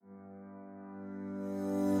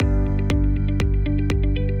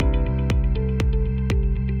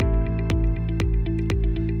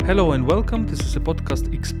Hello and welcome. This is a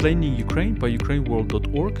podcast explaining Ukraine by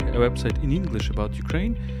ukraineworld.org, a website in English about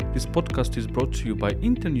Ukraine. This podcast is brought to you by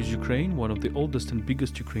Internews Ukraine, one of the oldest and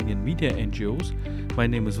biggest Ukrainian media NGOs. My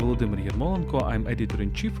name is Volodymyr Yermolenko. I'm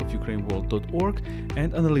editor-in-chief of ukraineworld.org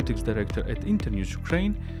and analytics director at Internews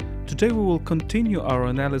Ukraine. Today we will continue our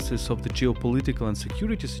analysis of the geopolitical and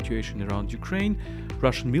security situation around Ukraine,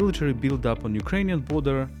 Russian military build-up on Ukrainian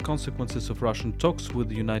border, consequences of Russian talks with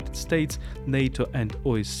the United States, NATO and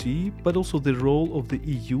OSCE, but also the role of the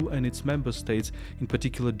EU and its member states, in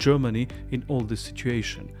particular Germany, in all this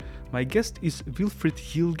situation. My guest is Wilfried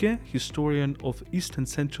Hilge, historian of East and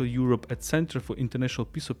Central Europe at Center for International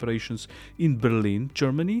Peace Operations in Berlin,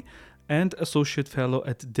 Germany, and Associate Fellow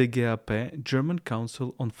at DGAP, German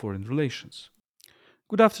Council on Foreign Relations.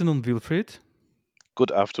 Good afternoon, Wilfried.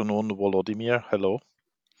 Good afternoon, Volodymyr. Hello.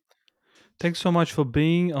 Thanks so much for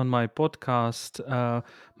being on my podcast.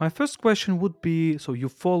 My first question would be, so you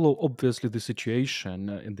follow obviously the situation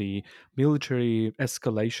in the military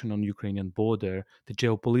escalation on Ukrainian border, the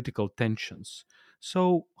geopolitical tensions.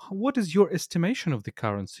 So what is your estimation of the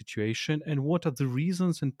current situation and what are the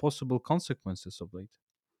reasons and possible consequences of it?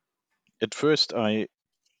 At first, I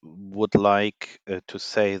would like to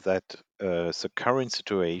say that the current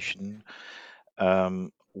situation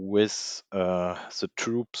with the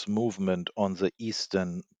troops movement on the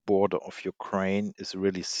eastern border of Ukraine is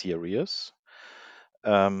really serious.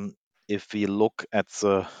 If we look at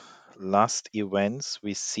the last events,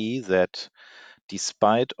 we see that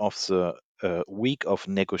despite of the week of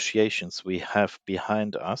negotiations we have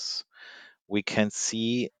behind us, we can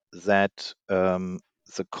see that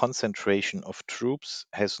the concentration of troops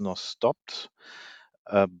has not stopped,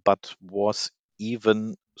 but was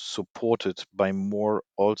even supported by more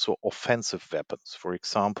also offensive weapons. For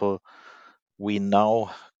example, we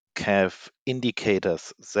now have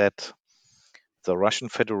indicators that the Russian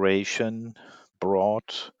Federation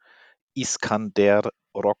brought Iskander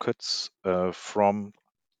rockets from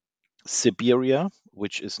Siberia,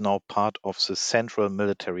 which is now part of the Central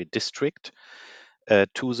Military District,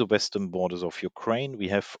 to the western borders of Ukraine. We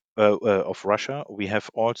have of Russia. We have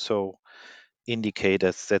also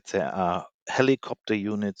indicators that there are helicopter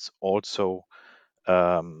units also,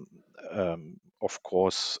 um, of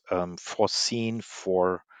course, foreseen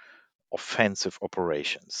for offensive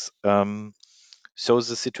operations. So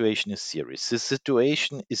the situation is serious. The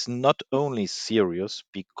situation is not only serious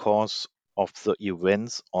because of the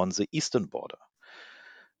events on the eastern border.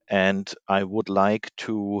 And I would like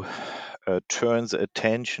to turn the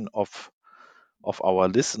attention of our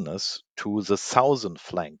listeners to the southern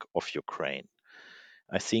flank of Ukraine.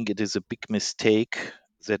 I think it is a big mistake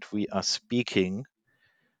that we are speaking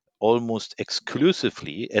almost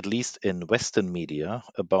exclusively, at least in Western media,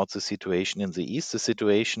 about the situation in the east. The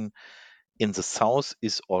situation in the south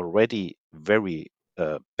is already very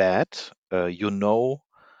bad. You know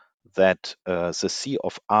that the Sea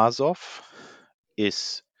of Azov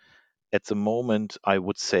is at the moment, I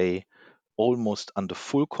would say, almost under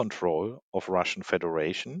full control of Russian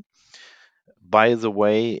Federation. By the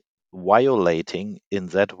way, violating in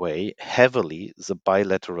that way heavily the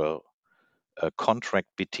bilateral contract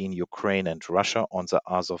between Ukraine and Russia on the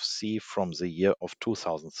Azov Sea from the year of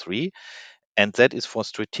 2003. And that is for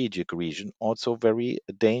strategic reason also very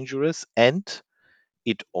dangerous. And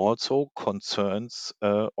it also concerns,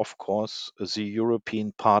 of course, the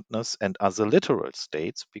European partners and other littoral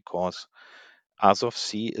states, because Azov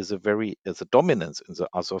Sea is a dominance in the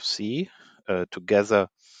Azov Sea, together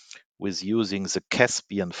with using the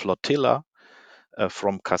Caspian flotilla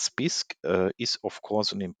from Kaspisk, is of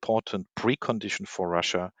course an important precondition for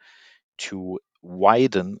Russia to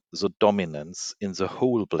widen the dominance in the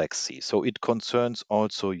whole Black Sea. So it concerns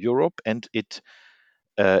also Europe, and it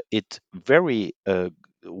very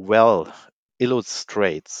well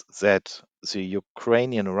illustrates that the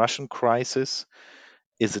Ukrainian-Russian crisis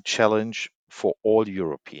is a challenge for all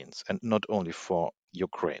Europeans and not only for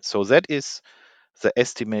Ukraine. So that is the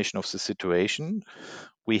estimation of the situation.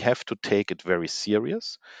 We have to take it very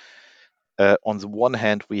serious. On the one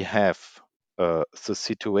hand, we have the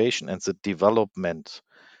situation and the development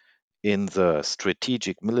in the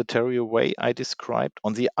strategic military way I described.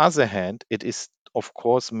 On the other hand, it is, of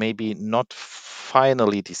course, maybe not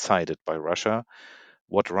finally decided by Russia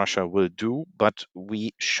what Russia will do, but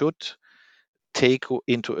we should take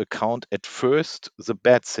into account at first the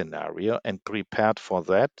bad scenario and prepared for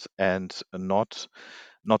that, and not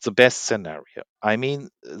the best scenario. I mean,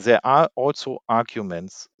 there are also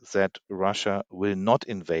arguments that Russia will not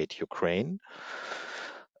invade Ukraine,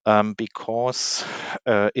 because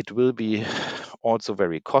it will be, also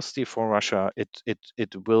very costly for Russia. It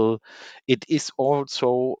is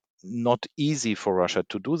also not easy for Russia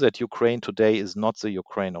to do that. Ukraine today is not the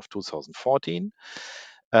Ukraine of 2014.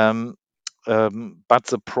 Um, but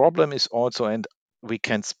the problem is also, and we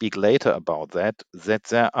can speak later about that, that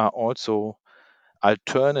there are also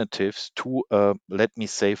alternatives to, let me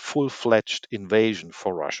say, full-fledged invasion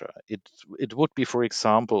for Russia. It would be, for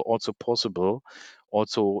example, also possible,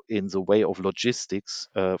 also in the way of logistics,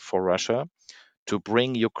 for Russia to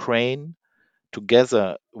bring Ukraine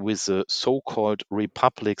together with the so-called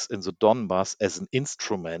republics in the Donbas as an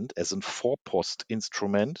instrument, as an forepost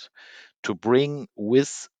instrument, to bring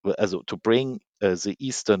the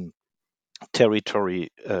eastern territory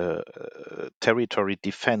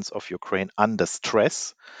defense of Ukraine under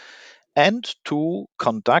stress, and to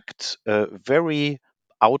conduct a very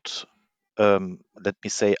out let me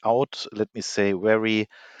say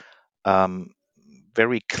um,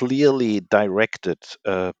 very clearly directed,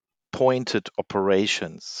 pointed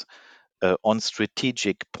operations on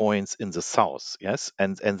strategic points in the south. Yes,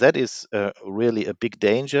 and that is really a big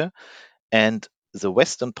danger, and the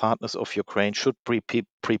Western partners of Ukraine should be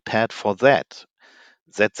prepared for that.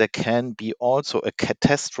 That there can be also a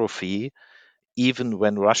catastrophe even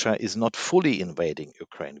when Russia is not fully invading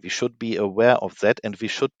Ukraine. We should be aware of that, and we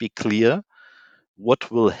should be clear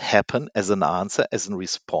what will happen as an answer, as a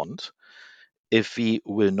response, if we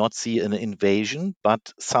will not see an invasion,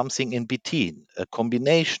 but something in between, a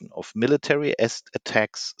combination of military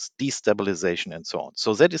attacks, destabilization, and so on.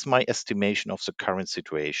 So that is my estimation of the current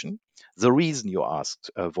situation. The reason you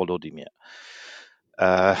asked, Volodymyr,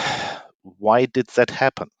 uh, why did that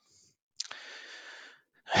happen?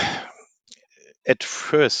 At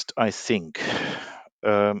first, I think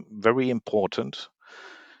very important,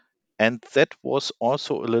 and that was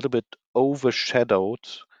also a little bit overshadowed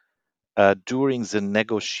during the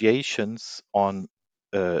negotiations on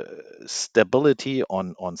stability,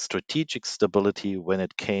 on strategic stability, when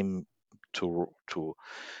it came to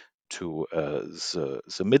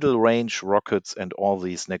the middle range rockets and all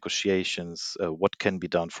these negotiations, what can be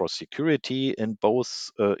done for security in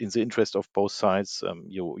the interest of both sides.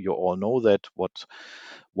 You all know that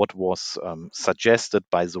what was suggested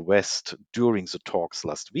by the West during the talks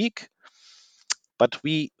last week. But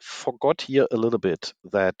we forgot here a little bit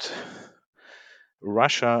that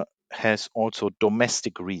Russia has also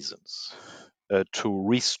domestic reasons to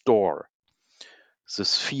restore the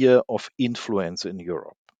sphere of influence in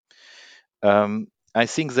Europe. I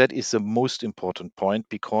think that is the most important point,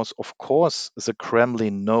 because, of course, the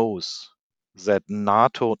Kremlin knows that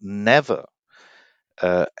NATO never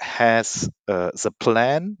has the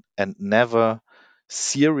plan and never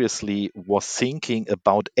seriously was thinking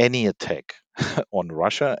about any attack on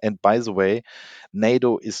Russia. And by the way,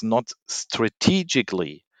 NATO is not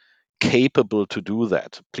strategically capable to do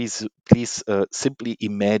that. Please simply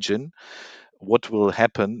imagine what will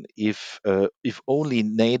happen if only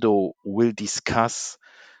NATO will discuss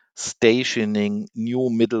stationing new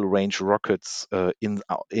middle range rockets in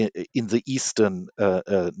the eastern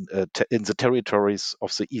in the territories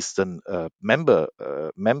of the eastern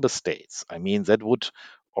member states. I mean, that would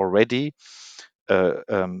already uh,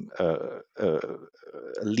 um, uh, uh,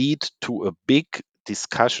 lead to a big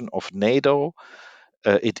discussion of NATO.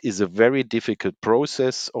 It is a very difficult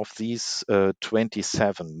process of these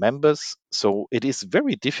 27 members, so it is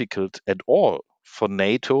very difficult at all for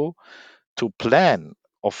NATO to plan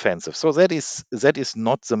offensive. So that is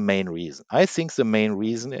not the main reason. I think the main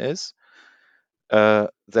reason is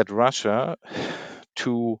that Russia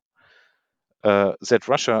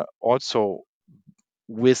also,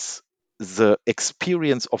 with the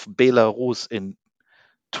experience of Belarus in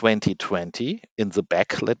 2020 in the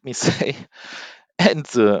back, let me say, and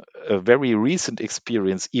the very recent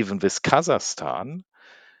experience even with Kazakhstan,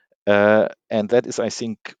 and that is, I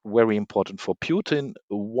think, very important for Putin,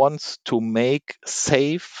 wants to make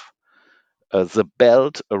safe the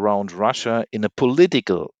belt around Russia in a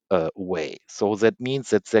political way. So that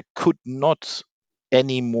means that there could not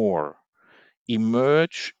anymore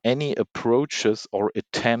emerge any approaches or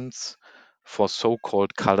attempts for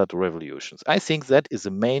so-called colored revolutions. I think that is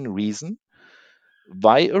the main reason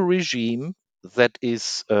why a regime that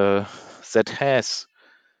has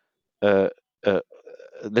uh, uh,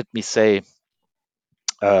 let me say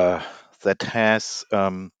uh, that has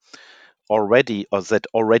already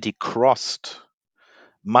crossed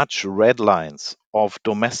much red lines of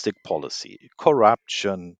domestic policy,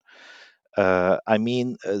 corruption. I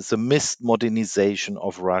mean, the missed modernization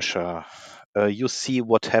of Russia. You see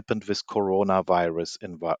what happened with coronavirus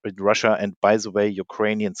in Russia, and by the way,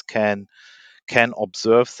 Ukrainians can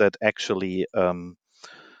observe that actually.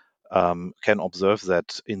 can observe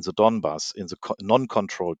that in the Donbas, in the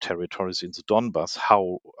non-controlled territories in the Donbas,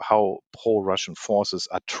 how pro-Russian forces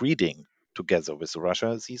are treating together with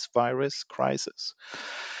Russia these virus crises.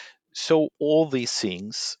 So all these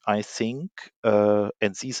things, I think,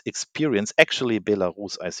 and these experience, actually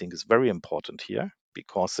Belarus, I think, is very important here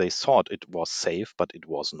because they thought it was safe, but it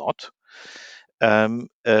was not.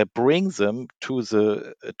 Bring them to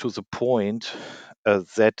the point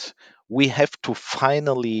that we have to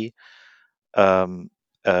finally um,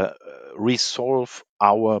 uh, resolve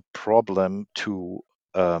our problem to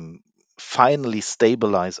um, finally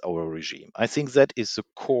stabilize our regime. I think that is the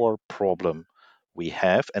core problem we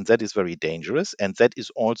have, and that is very dangerous. And that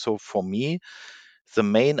is also, for me, the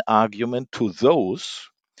main argument to those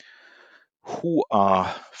who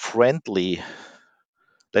are friendly,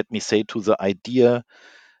 let me say, to the idea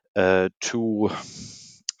to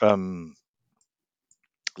um,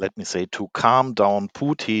 let me say, to calm down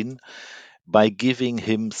Putin by giving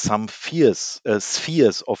him some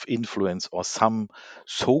spheres of influence or some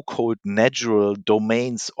so-called natural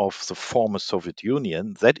domains of the former Soviet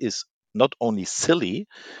Union. That is not only silly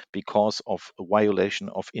because of a violation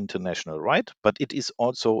of international right, but it is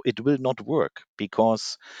also, it will not work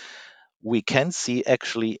because we can see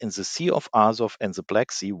actually in the Sea of Azov and the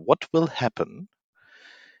Black Sea what will happen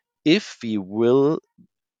if we will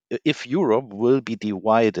if Europe will be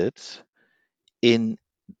divided in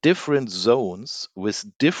different zones with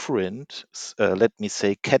different, let me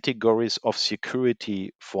say, categories of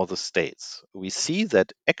security for the states. We see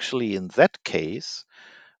that actually in that case,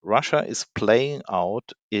 Russia is playing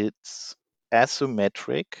out its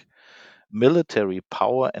asymmetric military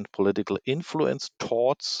power and political influence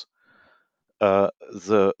towards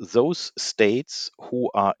those states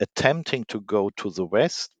who are attempting to go to the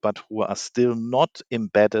West, but who are still not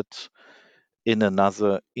embedded in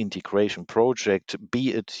another integration project,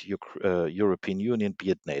 be it European Union,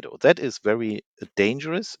 be it NATO. That is very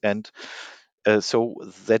dangerous, and so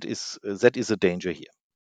that is a danger here.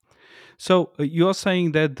 So you're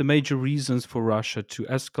saying that the major reasons for Russia to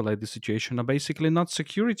escalate the situation are basically not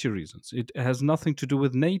security reasons. It has nothing to do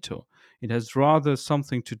with NATO. It has rather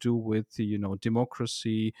something to do with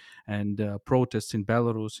democracy and protests in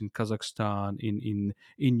Belarus, in Kazakhstan,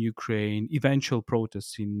 in Ukraine, eventual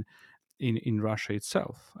protests in Russia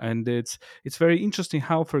itself. And it's very interesting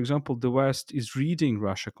how, for example, the West is reading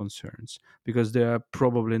Russia concerns because they are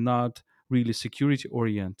probably not really security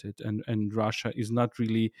oriented, and Russia is not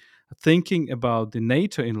really thinking about the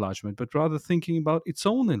NATO enlargement, but rather thinking about its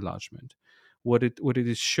own enlargement. What it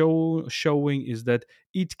is showing is that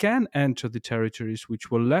it can enter the territories which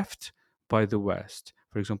were left by the West.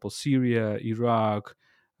 For example, Syria, Iraq,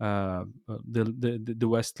 the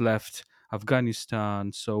West left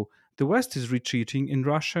Afghanistan. So the West is retreating, and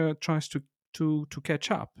Russia tries to catch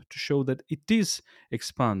up, to show that it is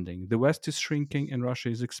expanding. The West is shrinking, and Russia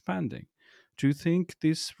is expanding. Do you think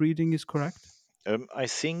this reading is correct? I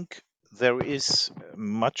think there is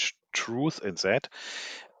much truth in that.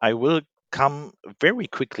 I will come very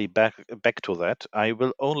quickly back to that. I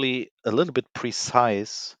will only a little bit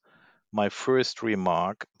precise my first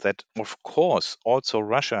remark that, of course, also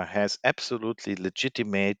Russia has absolutely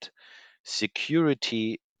legitimate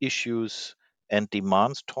security issues and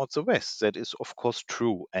demands towards the West. That is, of course,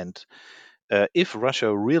 true. And if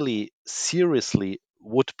Russia really seriously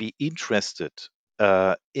would be interested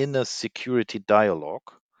in a security dialogue,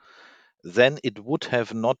 then it would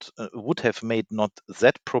have made not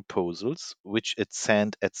that proposals which it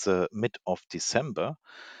sent at the mid of December,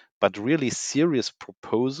 but really serious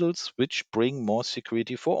proposals which bring more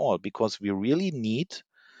security for all, because we really need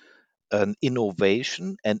an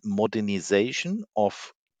innovation and modernization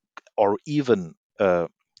of, or even,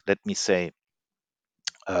 let me say,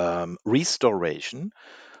 restoration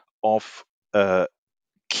of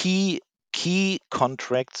key key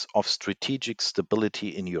contracts of strategic stability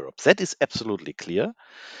in Europe. That is absolutely clear.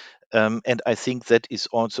 And I think that is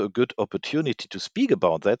also a good opportunity to speak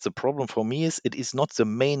about that. The problem for me is it is not the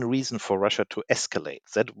main reason for Russia to escalate.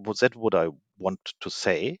 That what I want to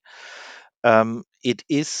say. It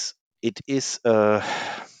is it is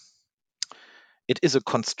it is a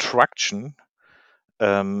construction.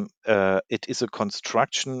 It is a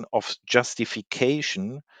construction of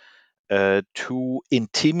justification to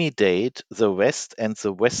intimidate the West and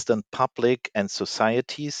the Western public and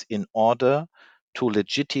societies in order to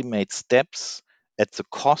legitimate steps at the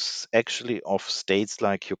costs actually of states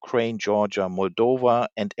like Ukraine, Georgia, Moldova,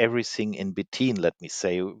 and everything in between, let me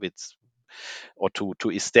say, or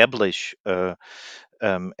to establish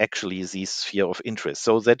actually the sphere of interest.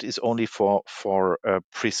 So that is only for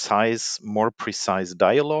more precise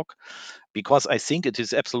dialogue, because I think it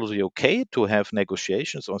is absolutely okay to have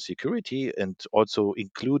negotiations on security and also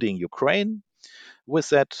including Ukraine with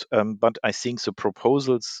that. But I think the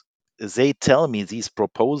proposals, they tell me these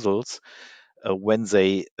proposals, when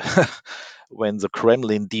they when the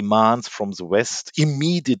Kremlin demands from the West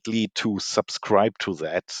immediately to subscribe to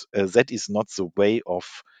that, that is not the way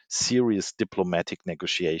of serious diplomatic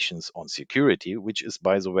negotiations on security, which is,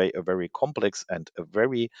 by the way, a very complex and a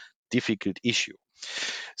very difficult issue.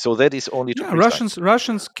 So that is only to Yeah, precise.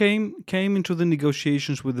 Russians came into the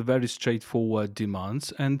negotiations with very straightforward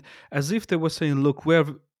demands, and as if they were saying, "Look, we are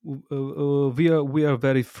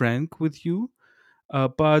very frank with you,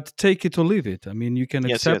 but take it or leave it. I mean, you can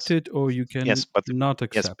Yes, accept yes, it or you can yes, but not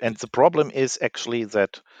yes, accept and the it." problem is actually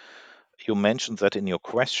that you mentioned that in your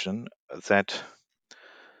question, that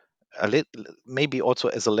maybe also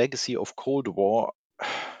as a legacy of Cold War,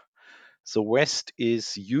 the West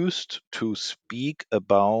is used to speak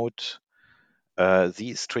about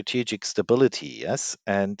the strategic stability, yes,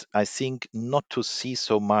 and I think not to see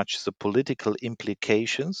so much the political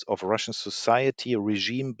implications of Russian society,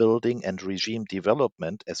 regime building, and regime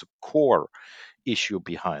development as a core issue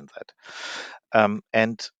behind that.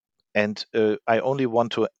 And I only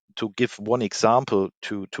want to give one example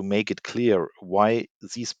to make it clear why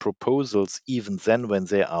these proposals, even then when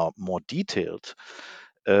they are more detailed,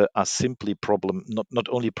 are simply not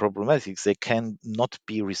only problematic, they can not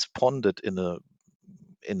be responded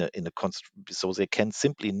so they can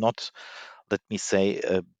simply not, let me say,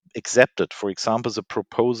 accepted. For example, the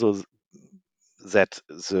proposal that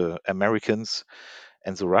the Americans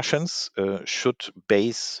and the Russians should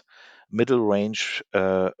base middle range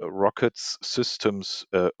rockets systems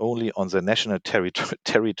only on the national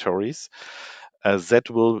territories. That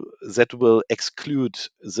will exclude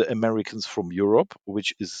the Americans from Europe,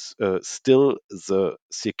 which is still the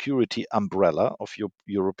security umbrella of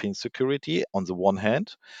European security on the one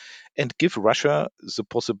hand, and give Russia the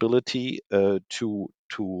possibility to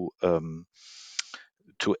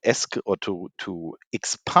or to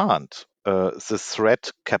expand the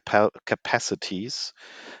threat capacities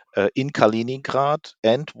in Kaliningrad,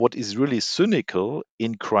 and what is really cynical,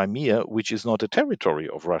 in Crimea, which is not a territory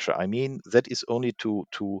of Russia. I mean, that is only to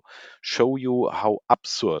show you how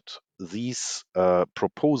absurd these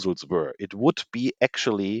proposals were. It would be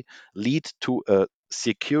actually lead to a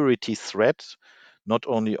security threat, not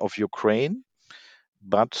only of Ukraine,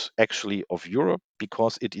 but actually of Europe,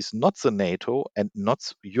 because it is not the NATO and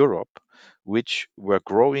not Europe which were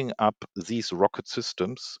growing up these rocket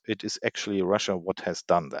systems. It is actually Russia what has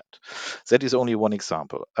done that. That is only one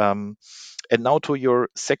example. And now to your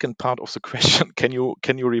second part of the question. Can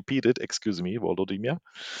you repeat it? Excuse me, Volodymyr.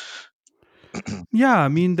 Yeah, I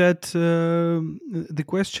mean that the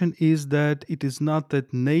question is that it is not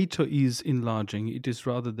that NATO is enlarging; it is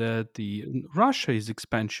rather that the Russia is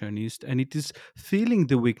expansionist, and it is feeling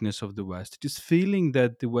the weakness of the West. It is feeling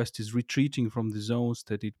that the West is retreating from the zones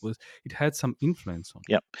that it had some influence on.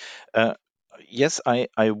 Yeah. Uh, yes,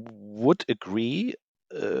 I would agree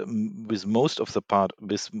with most of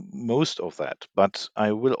that, but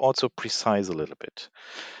I will also precise a little bit.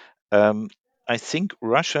 Um, I think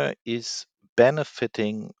Russia is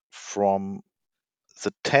benefiting from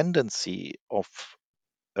the tendency of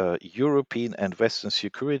European and Western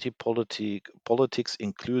security politics,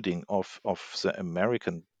 including of the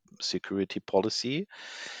American security policy,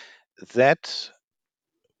 that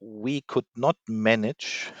we could not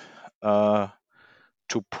manage uh,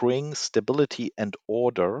 to bring stability and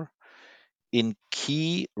order in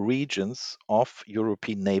key regions of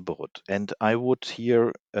European neighborhood. And I would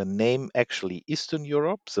here name actually Eastern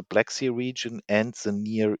Europe, the Black Sea region, and the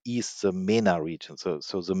Near East, the MENA region. So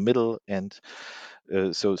the middle and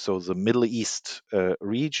so the Middle East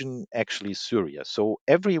region, actually Syria. So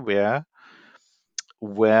everywhere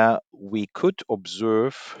where we could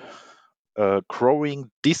observe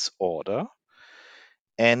growing disorder,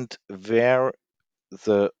 and where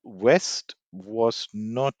the West was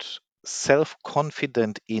not self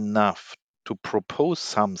confident enough to propose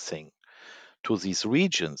something to these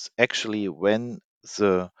regions, actually, when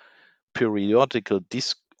the periodical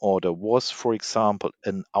disorder was, for example,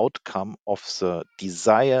 an outcome of the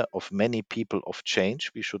desire of many people of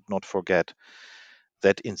change. We should not forget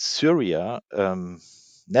that in Syria,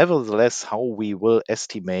 nevertheless, how we will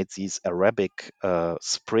estimate these Arabic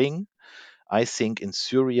Spring, I think in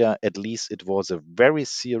Syria, at least, it was a very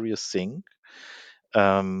serious thing.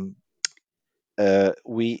 Um,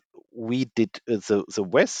 we we did the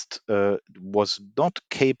West was not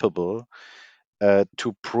capable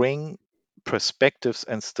to bring perspectives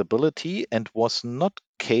and stability, and was not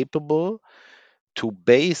capable to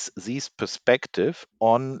base these perspective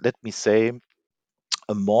on, let me say,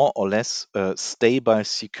 a more or less stable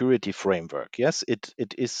security framework. Yes, it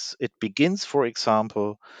begins, for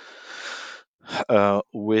example,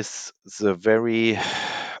 with the very,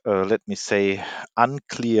 let me say,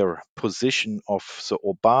 unclear position of the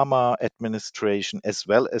Obama administration as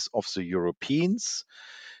well as of the Europeans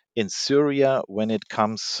in Syria when it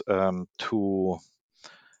comes to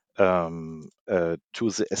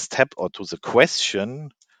the step or to the question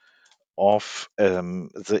of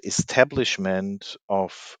the establishment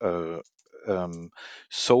of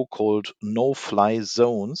so-called no-fly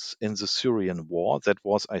zones in the Syrian war. That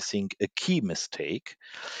was, I think, a key mistake,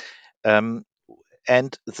 um,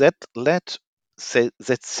 and that that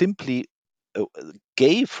simply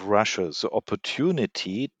gave Russia the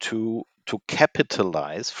opportunity to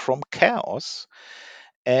capitalize from chaos,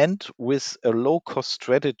 and with a low-cost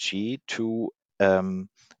strategy to um,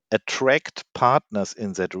 attract partners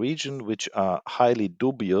in that region which are highly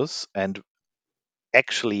dubious and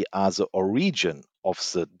actually are the origin of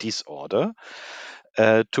the disorder,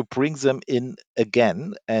 to bring them in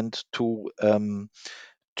again, and to,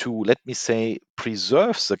 let me say,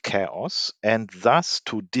 preserve the chaos, and thus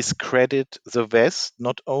to discredit the West,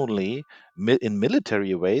 not only in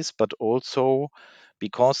military ways, but also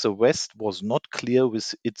because the West was not clear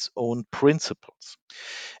with its own principles.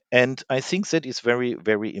 And I think that is very,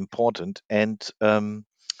 very important. Um,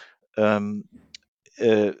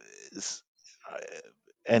 uh, s- uh,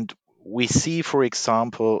 and we see, for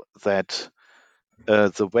example, that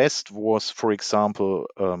the West was, for example,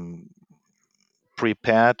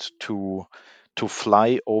 prepared to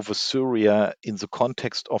fly over Syria in the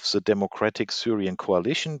context of the Democratic Syrian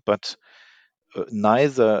Coalition, but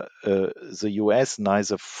neither the US,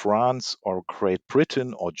 neither France or Great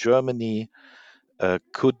Britain or Germany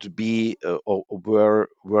could be or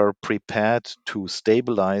were prepared to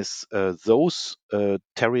stabilize those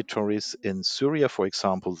territories in Syria, for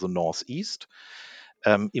example, the northeast,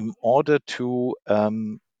 in order to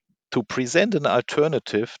present an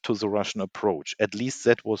alternative to the Russian approach. At least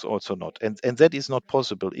that was also not, and that is not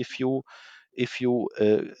possible if you if you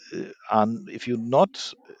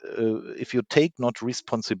not if you take not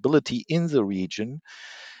responsibility in the region.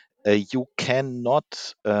 You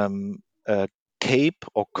cannot cape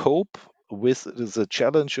or cope with the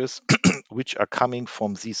challenges which are coming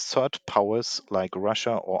from these third powers like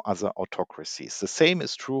Russia or other autocracies. The same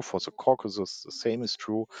is true for the Caucasus, the same is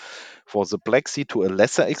true for the Black Sea to a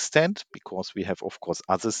lesser extent, because we have, of course,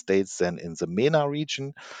 other states than in the MENA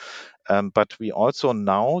region. But we also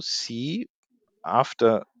now see,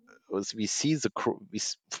 after as we see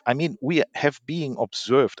I mean, we have being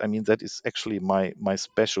observed. I mean, that is actually my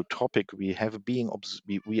special topic. We have being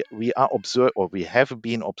we are observe or we have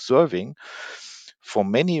been observing for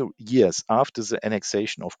many years after the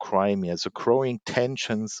annexation of Crimea, the growing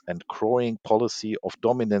tensions and growing policy of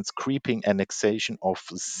dominance, creeping annexation of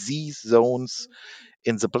these zones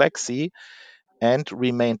in the Black Sea, and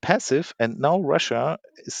remain passive. And now Russia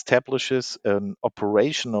establishes an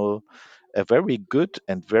operational, a very good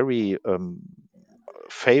and very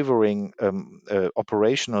favoring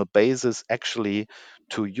operational basis, actually,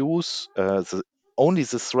 to use only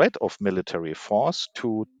the threat of military force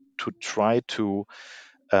to try to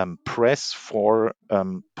press for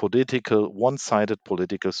political one-sided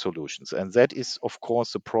political solutions. And that is, of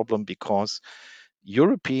course, a problem, because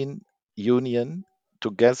European Union,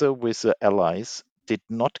 together with the allies, did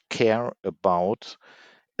not care about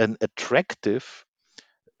an attractive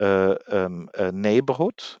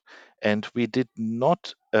neighborhood, and we did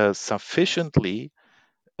not sufficiently,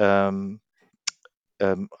 um,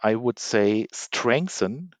 I would say,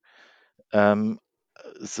 strengthen um,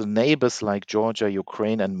 the neighbors like Georgia,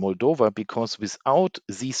 Ukraine, and Moldova, because without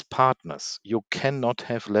these partners, you cannot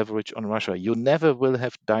have leverage on Russia. You never will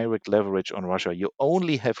have direct leverage on Russia. You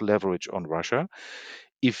only have leverage on Russia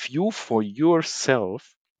if you, for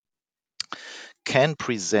yourself, can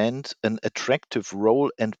present an attractive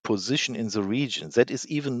role and position in the region. That is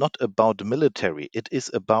even not about military, it is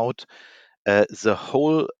about the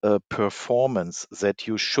whole performance, that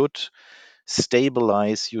you should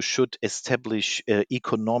stabilize, you should establish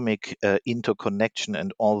economic interconnection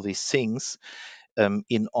and all these things,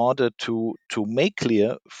 in order to make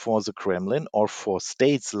clear for the Kremlin or for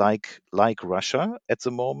states like Russia at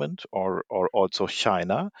the moment, or also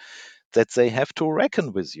China, that they have to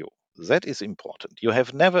reckon with you. That is important. You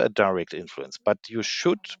have never a direct influence, but you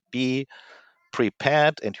should be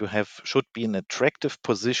prepared and you have should be in an attractive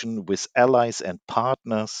position with allies and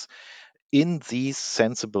partners in these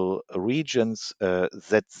sensible regions,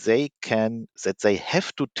 that they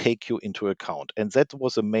have to take you into account. And that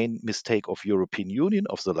was a main mistake of European Union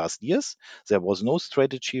of the last years. There was no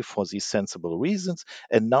strategy for these sensible reasons,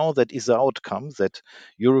 and now that is the outcome, that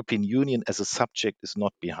European Union as a subject is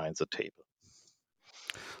not behind the table.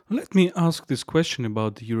 Let me ask this question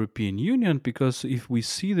about the European Union, because if we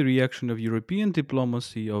see the reaction of European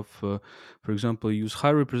diplomacy of, for example, EU's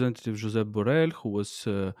High Representative Josep Borrell, who was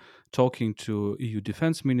talking to EU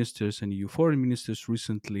defense ministers and EU foreign ministers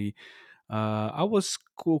recently, I was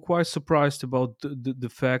quite surprised about the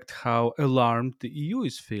fact how alarmed the EU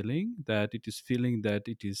is feeling, that it is feeling that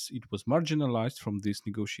it was marginalized from these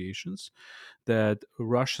negotiations, that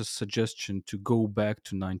Russia's suggestion to go back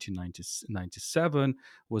to 1997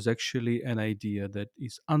 was actually an idea that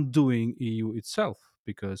is undoing EU itself,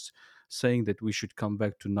 because saying that we should come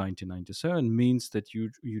back to 1997 means that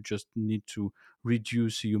you just need to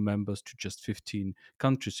reduce EU members to just 15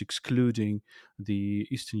 countries, excluding the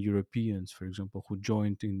Eastern Europeans, for example, who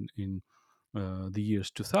joined in the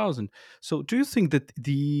years 2000. So, do you think that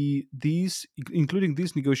these, including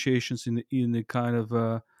these negotiations in a kind of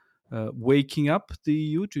waking up the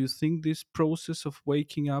EU? Do you think this process of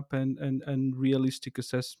waking up and realistic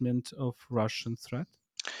assessment of Russian threat?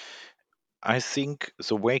 I think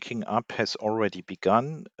the waking up has already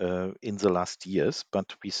begun in the last years,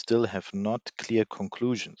 but we still have not clear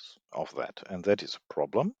conclusions of that, and that is a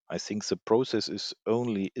problem. I think the process is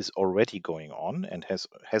already going on and has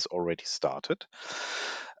already started.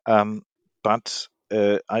 Um, but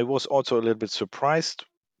I was also a little bit surprised,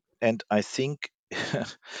 and I think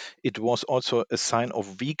it was also a sign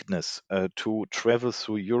of weakness to travel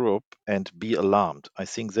through Europe and be alarmed. I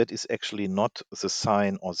think that is actually not the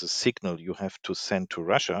sign or the signal you have to send to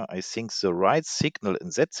Russia. I think the right signal in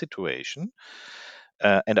that situation,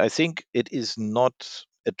 and I think it is not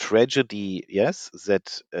a tragedy, yes,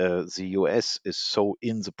 that the US is so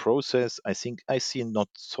in the process. I think I see not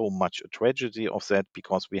so much a tragedy of that,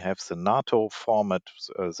 because we have the NATO format,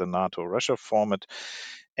 the NATO Russia format,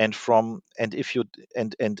 and if you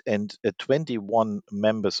and 21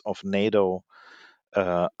 members of NATO,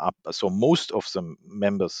 up, so most of the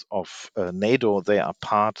members of NATO, they are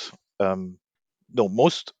part. No,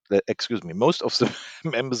 excuse me, most of the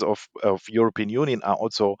members of European Union are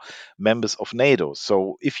also members of NATO.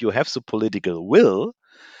 So if you have the political will,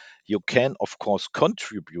 you can of course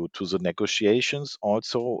contribute to the negotiations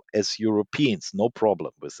also as Europeans. No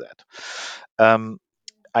problem with that. Um,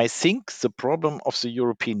 I think the problem of the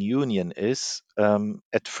European Union is,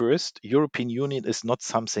 at first, European Union is not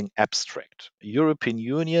something abstract. European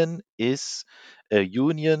Union is a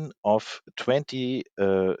union of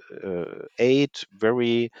 28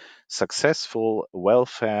 very successful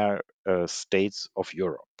welfare states of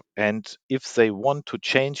Europe. And if they want to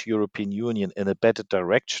change European Union in a better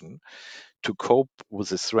direction, to cope with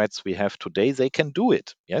the threats we have today, they can do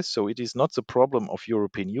it. Yes, so it is not the problem of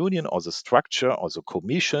European Union or the structure or the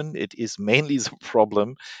Commission. It is mainly the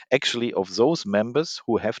problem, actually, of those members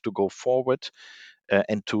who have to go forward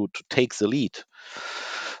and to take the lead.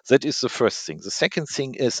 That is the first thing. The second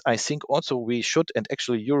thing is, I think also we should, and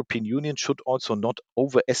actually European Union should also not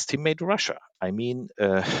overestimate Russia. I mean.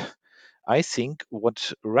 I think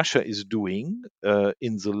what Russia is doing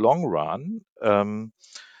in the long run,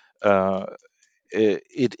 uh,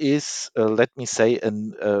 it is, let me say,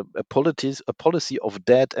 a policy of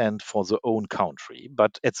dead end for the own country.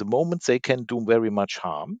 But at the moment, they can do very much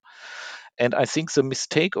harm. And I think the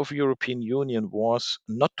mistake of European Union was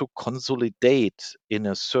not to consolidate in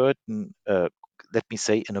a certain, let me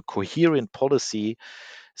say, in a coherent policy,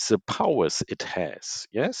 the powers it has,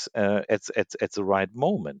 yes, at the right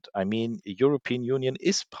moment. I mean, European Union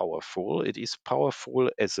is powerful. It is powerful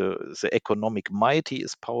as the economic mighty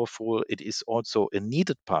is powerful. It is also a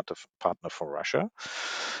needed partner for Russia,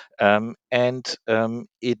 and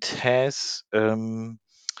it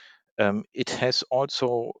has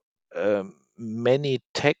also many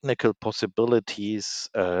technical possibilities,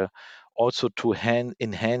 also to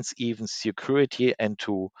enhance even security and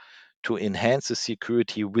to enhance the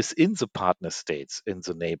security within the partner states in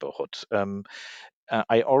the neighborhood.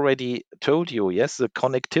 I already told you, yes, the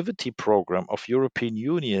connectivity program of European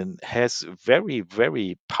Union has very,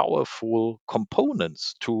 very powerful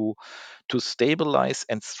components to stabilize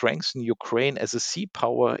and strengthen Ukraine as a sea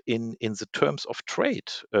power in the terms of trade,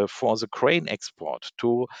 for the grain export,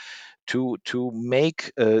 to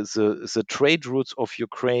make the trade routes of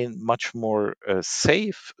Ukraine much more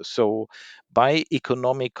safe. So by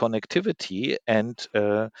economic connectivity, and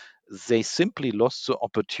they simply lost the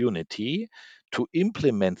opportunity to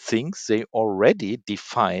implement things they already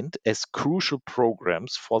defined as crucial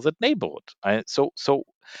programs for that neighborhood. So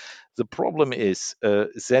the problem is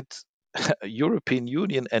that European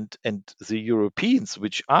Union and the Europeans,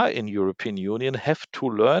 which are in European Union, have to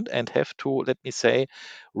learn and have to, let me say,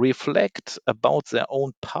 reflect about their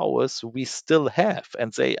own powers we still have.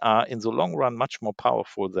 And they are, in the long run, much more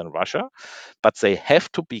powerful than Russia, but they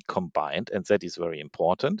have to be combined, and that is very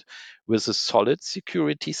important, with a solid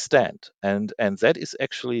security stand. And that is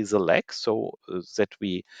actually the lack, so that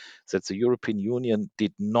the European Union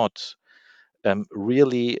did not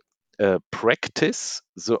really practice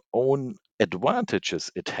the own advantages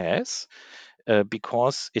it has,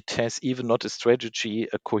 because it has even not a strategy,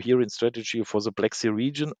 a coherent strategy for the Black Sea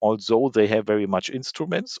region, although they have very much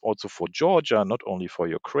instruments also for Georgia, not only for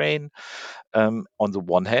Ukraine, on the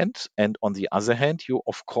one hand. And on the other hand, you,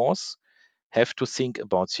 of course, have to think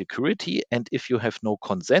about security. And if you have no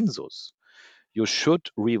consensus, you should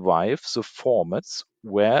revive the formats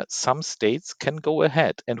where some states can go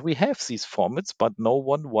ahead. And we have these formats, but no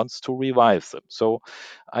one wants to revive them. So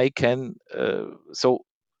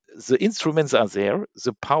the instruments are there,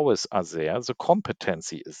 the powers are there, the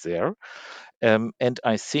competency is there, and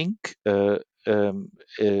I think it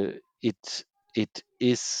it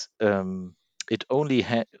is it only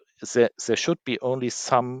there should be only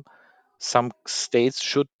some states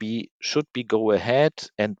should be go ahead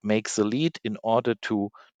and make the lead in order to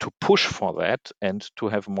push for that and to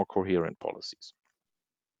have more coherent policies.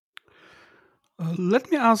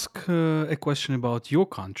 Let me ask a question about your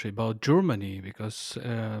country, about Germany, because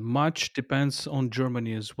much depends on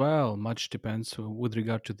Germany as well. Much depends with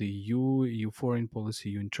regard to the EU foreign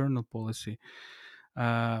policy, EU internal policy.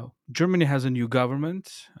 Germany has a new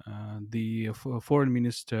government. The foreign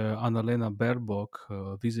minister Annalena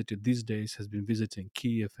Baerbock visited these days, has been visiting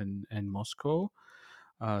Kiev and Moscow,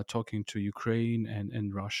 talking to Ukraine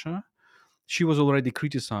and Russia. She was already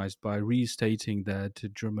criticized by restating that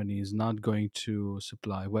Germany is not going to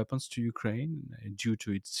supply weapons to Ukraine due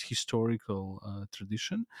to its historical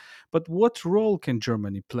tradition. But what role can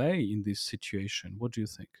Germany play in this situation? What do you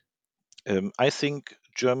think? I think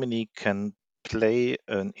Germany can play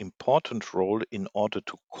an important role in order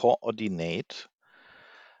to coordinate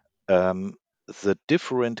um, the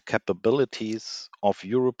different capabilities of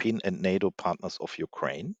European and NATO partners of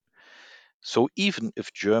Ukraine. So even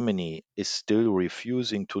if Germany is still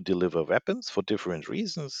refusing to deliver weapons for different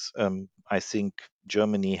reasons, I think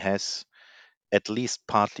Germany has at least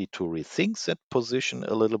partly to rethink that position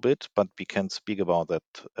a little bit, but we can speak about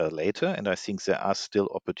that later. And I think there are still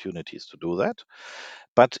opportunities to do that.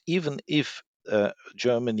 But even if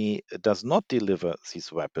Germany does not deliver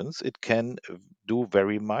these weapons, it can do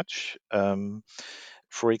very much.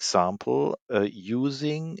 For example,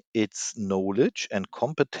 using its knowledge and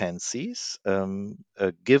competencies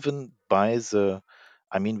given by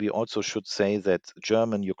I mean, we also should say that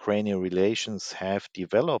German Ukrainian relations have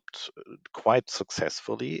developed quite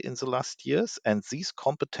successfully in the last years, and these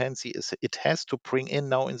competency is it has to bring in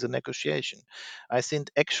now in the negotiation. I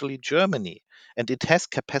think actually Germany, and it has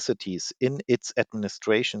capacities in its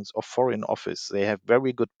administrations of foreign office. They have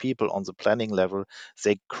very good people on the planning level.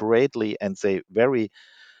 They greatly and they very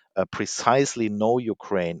precisely know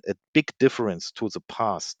Ukraine, a big difference to the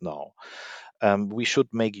past now. We should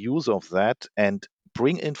make use of that and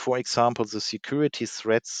bring in, for example, the security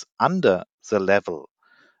threats under the level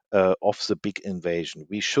of the big invasion.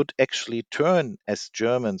 We should actually turn as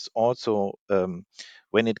Germans also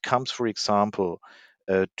when it comes, for example,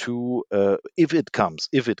 to if it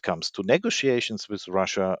comes to negotiations with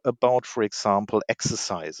Russia about, for example,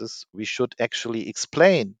 exercises, we should actually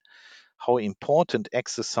explain how important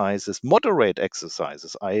exercises, moderate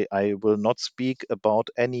exercises. I will not speak about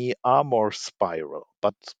any armor spiral,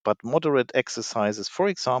 but moderate exercises, for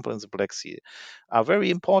example, in the Black Sea, are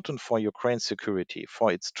very important for Ukraine's security,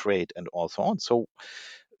 for its trade, and also on. So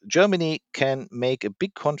Germany can make a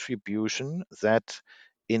big contribution that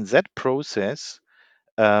in that process.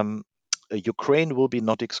 Ukraine will be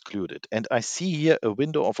not excluded. And I see here a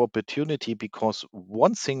window of opportunity because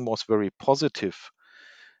one thing was very positive,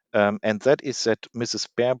 and that is that Mrs.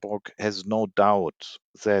 Baerbock has no doubt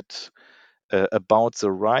that about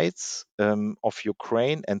the rights of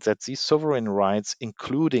Ukraine, and that these sovereign rights,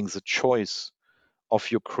 including the choice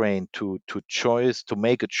of Ukraine to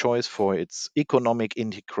make a choice for its economic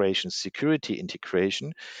integration, security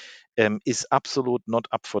integration, is absolute not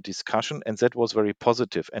up for discussion, and that was very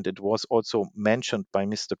positive. And it was also mentioned by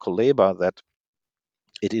Mr. Kuleba that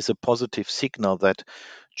it is a positive signal that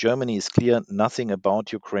Germany is clear nothing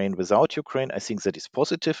about Ukraine without Ukraine. I think that is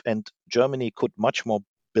positive, and Germany could much more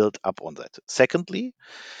build up on that. Secondly,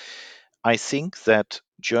 I think that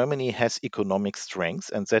Germany has economic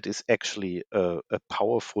strength, and that is actually a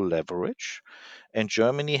powerful leverage. And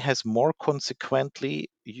Germany has more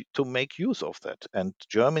consequently to make use of that. And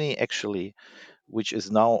Germany actually, which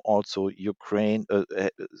is now also Ukraine,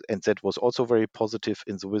 and that was also very positive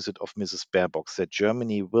in the visit of Mrs. Baerbock, that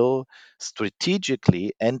Germany will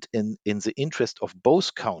strategically and in the interest of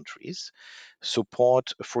both countries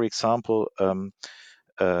support, for example,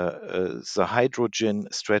 the hydrogen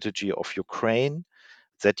strategy of Ukraine,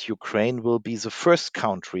 that Ukraine will be the first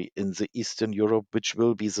country in the Eastern Europe which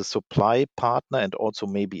will be the supply partner and also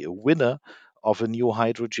maybe a winner of a new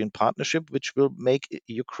hydrogen partnership, which will make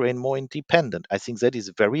Ukraine more independent. I think that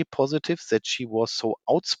is very positive that she was so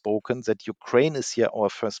outspoken that Ukraine is here our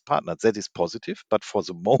first partner. That is positive, but for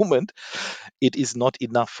the moment, it is not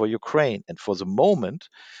enough for Ukraine. And for the moment,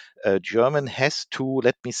 German has to,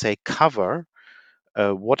 let me say, cover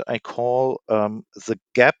what I call the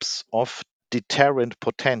gaps of deterrent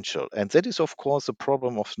potential. And that is, of course, the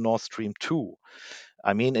problem of Nord Stream 2.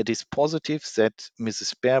 I mean, it is positive that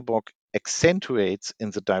Mrs. Baerbock accentuates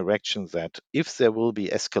in the direction that if there will be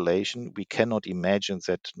escalation, we cannot imagine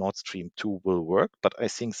that Nord Stream 2 will work. But I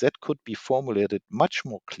think that could be formulated much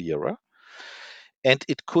more clearer. And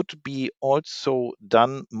it could be also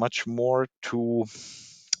done much more to,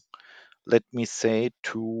 let me say,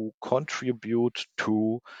 to contribute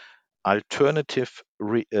to alternative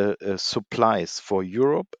supplies for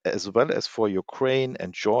Europe as well as for Ukraine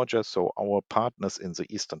and Georgia, so our partners in the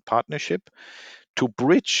Eastern Partnership, to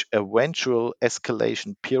bridge eventual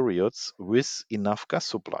escalation periods with enough gas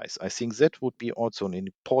supplies. I think that would be also an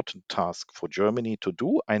important task for Germany to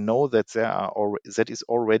do. I know that that is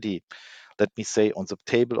already, let me say, on the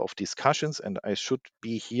table of discussions, and I should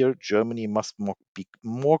be here. Germany must be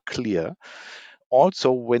more clear.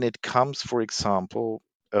 Also, when it comes,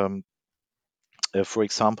 um, for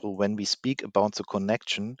example, when we speak about the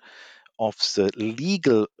connection of the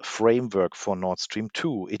legal framework for Nord Stream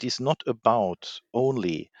 2, it is not about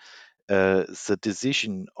only the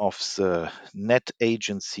decision of the net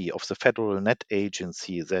agency, of the federal net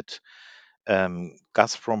agency, that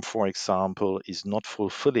Gazprom, for example, is not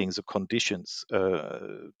fulfilling the conditions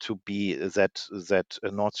to be that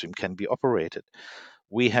Nord Stream can be operated.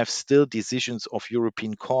 We have still decisions of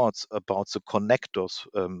European courts about the connectors,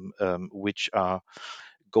 which are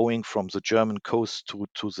going from the German coast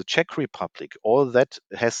to the Czech Republic. All that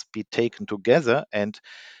has been taken together, and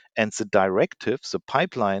the directives, the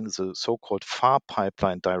pipeline, the so-called FAR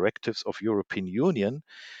pipeline directives of European Union,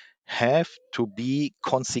 have to be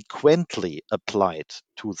consequently applied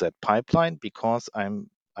to that pipeline, because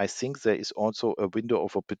I think there is also a window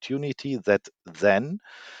of opportunity that then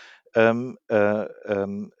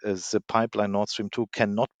the pipeline Nord Stream 2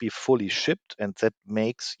 cannot be fully shipped, and that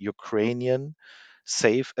makes Ukrainian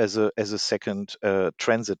safe as a second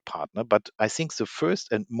transit partner. But I think the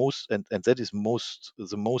first and most and that is most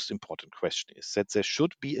the most important question is that there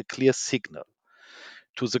should be a clear signal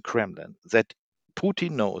to the Kremlin that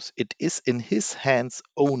Putin knows it is in his hands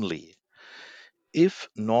only if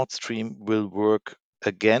Nord Stream will work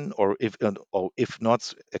again, or if Nord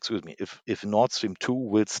excuse me, if Nord Stream 2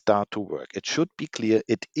 will start to work. It should be clear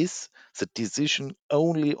it is the decision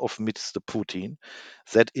only of Mr. Putin,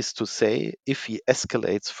 that is to say, if he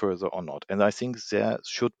escalates further or not. And I think there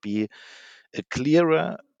should be a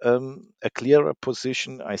clearer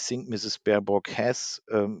position. I think Mrs. Baerbock has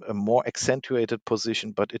a more accentuated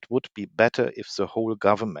position, but it would be better if the whole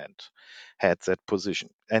government had that position.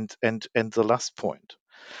 And the last point,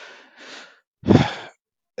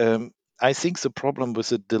 um, I think the problem with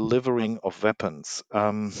the delivering of weapons.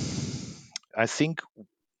 I think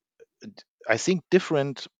I think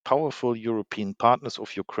different powerful European partners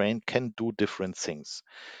of Ukraine can do different things.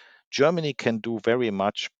 Germany can do very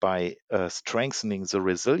much by strengthening the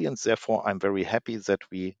resilience. Therefore, I'm very happy that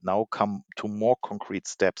we now come to more concrete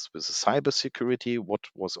steps with cybersecurity, what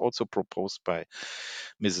was also proposed by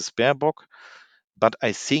Mrs. Baerbock. But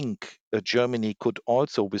I think Germany could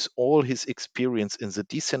also, with all his experience in the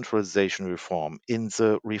decentralization reform, in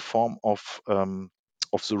the reform of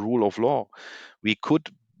the rule of law, we could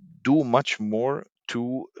do much more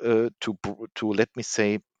to let me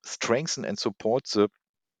say strengthen and support the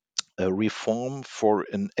a reform for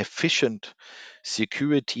an efficient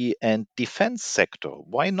security and defense sector.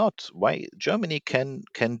 Why not? Why Germany can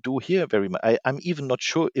do here very much. I'm even not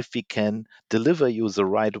sure if we can deliver you the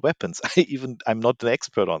right weapons. I'm not an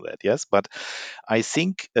expert on that. Yes, but I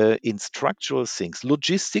think in structural things,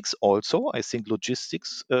 logistics also. I think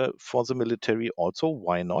logistics for the military also.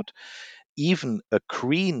 Why not? Even a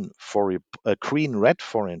green red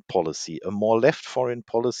foreign policy, a more left foreign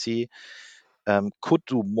policy could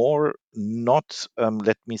do more, not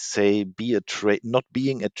let me say not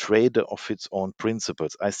being a trader of its own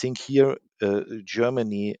principles. I think here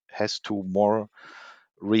Germany has to more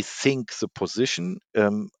rethink the position.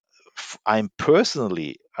 I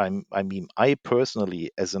personally,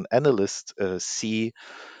 as an analyst, see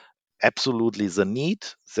absolutely the need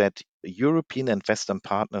that European and Western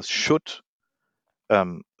partners should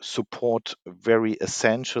support very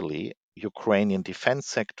essentially Ukrainian defense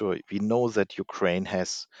sector. We know that Ukraine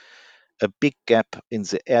has a big gap in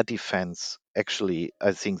the air defense. Actually,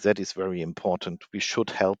 I think that is very important. We should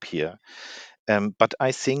help here. But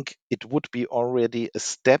I think it would be already a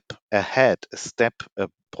step ahead, a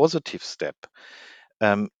positive step,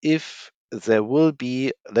 if there will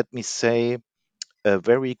be, let me say, a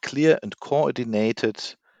very clear and coordinated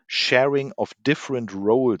sharing of different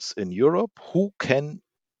roles in Europe, who can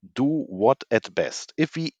do what at best.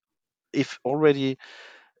 If already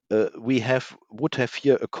we would have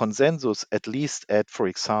here a consensus, at least at, for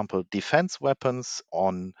example, defense weapons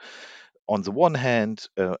on the one hand,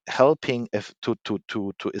 helping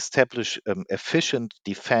to establish efficient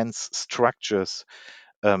defense structures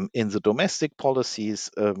in the domestic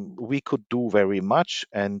policies, we could do very much,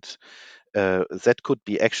 and that could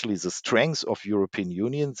be actually the strength of European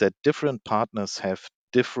Union, that different partners have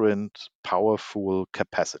different powerful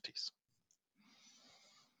capacities.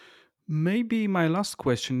 Maybe my last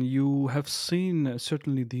question. You have seen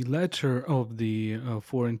certainly the letter of the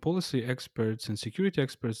foreign policy experts and security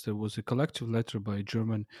experts. There was a collective letter by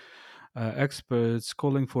German experts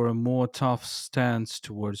calling for a more tough stance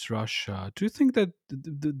towards Russia. Do you think that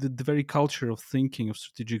the very culture of thinking, of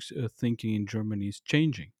strategic thinking in Germany is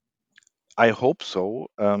changing? I hope so,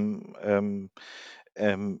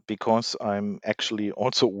 because I'm actually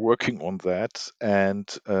also working on that,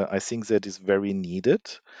 and I think that is very needed.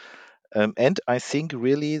 And I think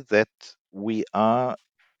really that we are,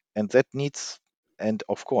 and that needs, and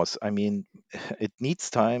of course, I mean, it needs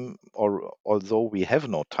time, or although we have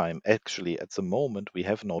no time, actually, at the moment, we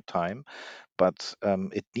have no time, but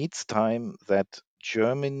it needs time that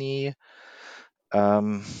Germany,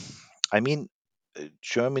 um, I mean,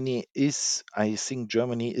 I think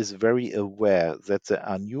Germany is very aware that there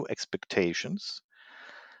are new expectations,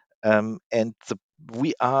 and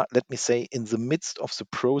we are, let me say, in the midst of the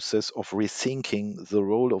process of rethinking the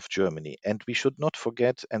role of Germany. And we should not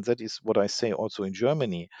forget, and that is what I say also in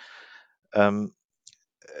Germany, um,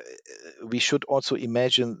 we should also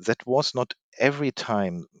imagine that was not every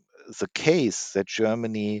time the case that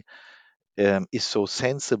Germany is so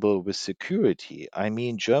sensible with security. I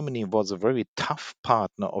mean, Germany was a very tough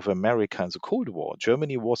partner of America in the Cold War.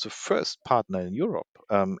 Germany was the first partner in Europe,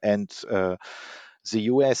 and the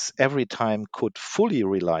US every time could fully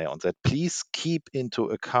rely on that. Please keep into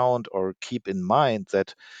account or keep in mind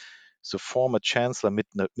that the former Chancellor,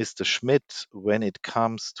 Mr. Schmidt, when it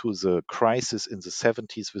comes to the crisis in the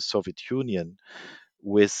 70s with Soviet Union,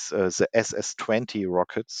 with the SS-20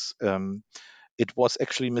 rockets, it was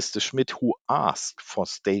actually Mr. Schmidt who asked for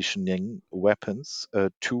stationing weapons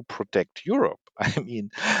to protect Europe. I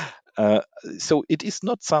mean, uh, so it is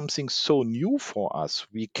not something so new for us.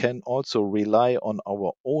 We can also rely on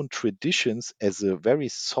our own traditions as a very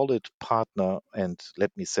solid partner and,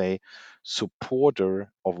 let me say, supporter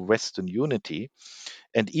of Western unity.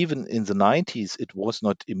 And even in the 90s, it was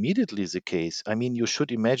not immediately the case. I mean, you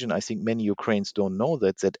should imagine, I think many Ukrainians don't know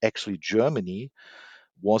that actually Germany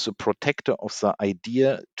was a protector of the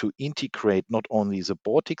idea to integrate not only the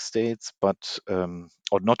Baltic states, but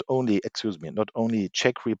or not only, excuse me, not only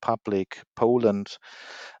Czech Republic, Poland,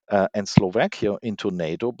 and Slovakia into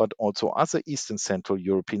NATO, but also other Eastern Central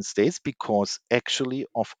European states, because actually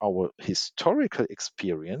of our historical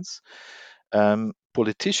experience,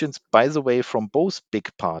 politicians, by the way, from both big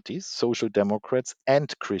parties, Social Democrats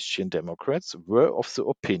and Christian Democrats, were of the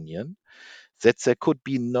opinion that there could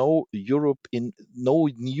be no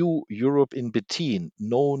new Europe in between,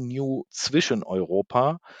 no new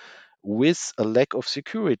Zwischen-Europa with a lack of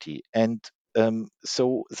security. And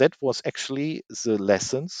so that was actually the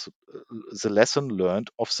lesson learned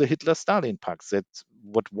of the Hitler-Stalin Pact. That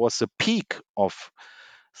what was the peak of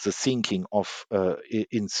the thinking of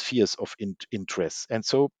in spheres of interest. And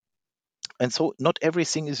so not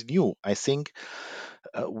everything is new. I think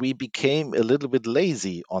we became a little bit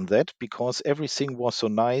lazy on that because everything was so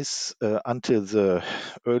nice until the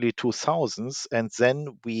early 2000s, and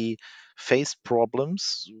then we faced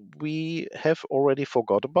problems we have already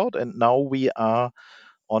forgot about, and now we are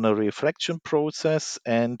on a reflection process,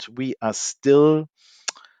 and we are still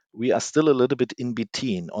we are still a little bit in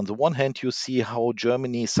between. On the one hand, you see how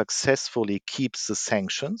Germany successfully keeps the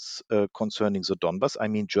sanctions concerning the Donbass. I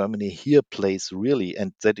mean, Germany here plays really,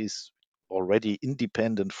 and that is already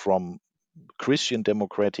independent from Christian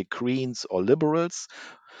democratic Greens or liberals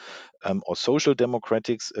or social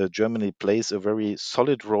democrats. Germany plays a very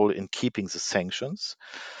solid role in keeping the sanctions.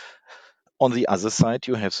 On the other side,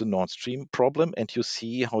 you have the Nord Stream problem, and you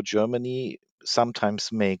see how Germany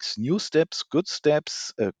sometimes makes new steps, good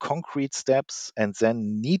steps, concrete steps, and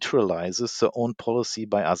then neutralizes their own policy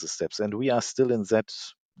by other steps. And we are still in that,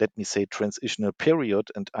 let me say, transitional period.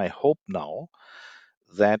 And I hope now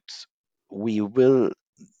that we will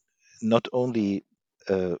not only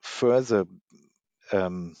further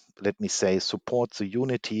let me say, support the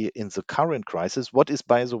unity in the current crisis, what is,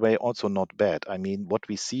 by the way, also not bad. I mean, what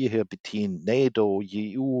we see here between NATO,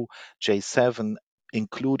 EU, J7,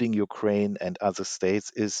 including Ukraine and other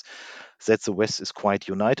states, is that the West is quite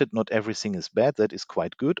united. Not everything is bad. That is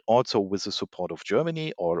quite good. Also with the support of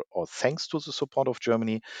Germany or thanks to the support of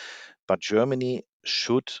Germany. But Germany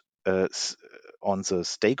should, on the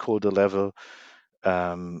stakeholder level,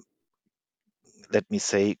 let me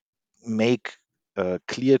say, make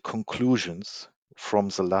clear conclusions from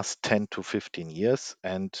the last 10 to 15 years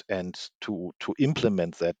and to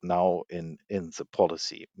implement that now in the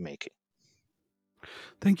policy making.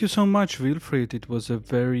 Thank you so much, Wilfried. It was a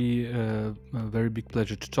very big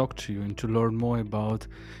pleasure to talk to you and to learn more about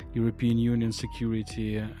European Union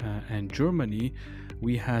security and Germany.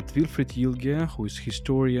 We had Wilfried Jilger, who is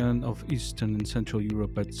historian of Eastern and Central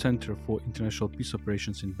Europe at Center for International Peace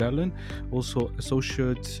Operations in Berlin, also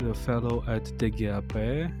associate fellow at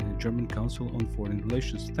DGAP, German Council on Foreign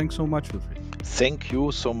Relations. Thanks so much, Wilfried. Thank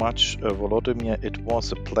you so much, Volodymyr. It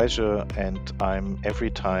was a pleasure, and I'm every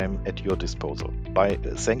time at your disposal. Bye.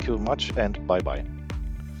 Thank you much, and bye-bye.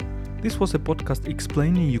 This was a podcast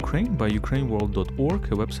explaining Ukraine by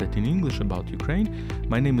ukraineworld.org, a website in English about Ukraine.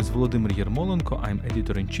 My name is Volodymyr Yermolenko. I'm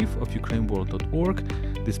editor-in-chief of ukraineworld.org.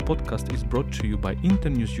 This podcast is brought to you by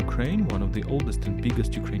Internews Ukraine, one of the oldest and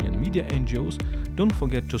biggest Ukrainian media NGOs. Don't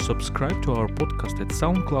forget to subscribe to our podcast at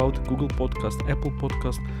SoundCloud, Google Podcast, Apple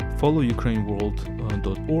Podcast, follow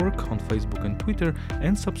ukraineworld.org on Facebook and Twitter,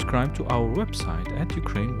 and subscribe to our website at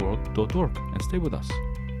ukraineworld.org. And stay with us.